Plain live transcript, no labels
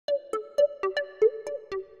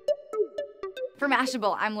For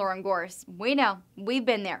Mashable, I'm Lauren Gorse. We know, we've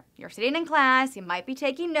been there. You're sitting in class, you might be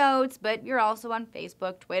taking notes, but you're also on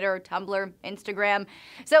Facebook, Twitter, Tumblr, Instagram.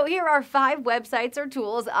 So here are 5 websites or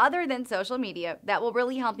tools other than social media that will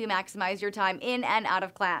really help you maximize your time in and out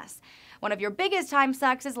of class. One of your biggest time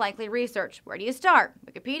sucks is likely research. Where do you start?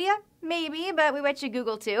 Wikipedia? Maybe, but we bet you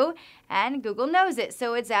Google too. And Google knows it,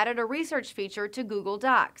 so it's added a research feature to Google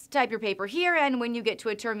Docs. Type your paper here, and when you get to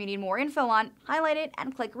a term you need more info on, highlight it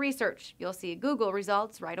and click research. You'll see Google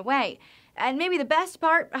results right away. And maybe the best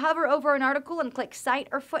part, hover over an article and click cite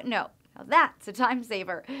or footnote. Now that's a time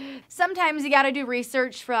saver. Sometimes you gotta do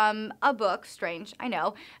research from a book, strange, I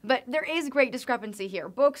know, but there is great discrepancy here.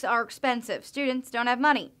 Books are expensive, students don't have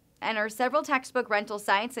money. Enter several textbook rental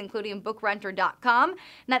sites, including bookrenter.com.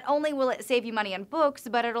 Not only will it save you money on books,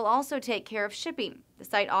 but it'll also take care of shipping. The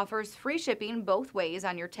site offers free shipping both ways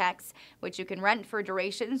on your texts, which you can rent for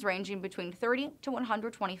durations ranging between 30 to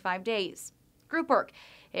 125 days. Group work.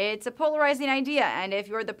 It's a polarizing idea, and if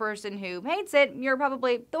you're the person who hates it, you're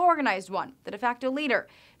probably the organized one, the de facto leader.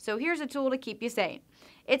 So here's a tool to keep you sane.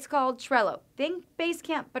 It's called Trello. Think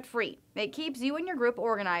Basecamp, but free. It keeps you and your group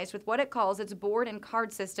organized with what it calls its board and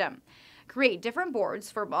card system. Create different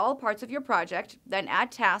boards for all parts of your project, then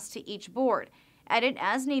add tasks to each board. Edit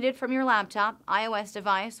as needed from your laptop, iOS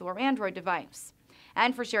device, or Android device.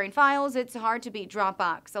 And for sharing files, it's hard to beat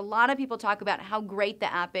Dropbox. A lot of people talk about how great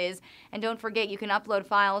the app is, and don't forget you can upload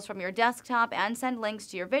files from your desktop and send links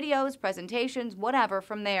to your videos, presentations, whatever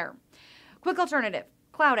from there. Quick alternative.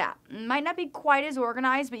 Cloud app. Might not be quite as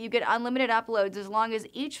organized, but you get unlimited uploads as long as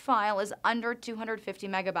each file is under 250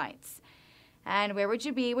 megabytes. And where would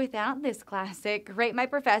you be without this classic? Rate My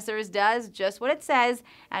Professors does just what it says,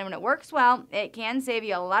 and when it works well, it can save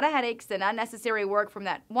you a lot of headaches and unnecessary work from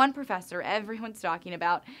that one professor everyone's talking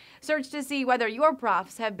about. Search to see whether your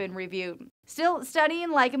profs have been reviewed. Still,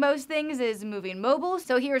 studying, like most things, is moving mobile,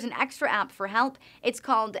 so here's an extra app for help. It's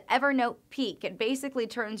called Evernote Peek. It basically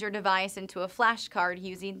turns your device into a flashcard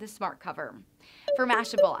using the smart cover. For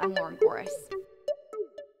Mashable, I'm Lauren Gorse.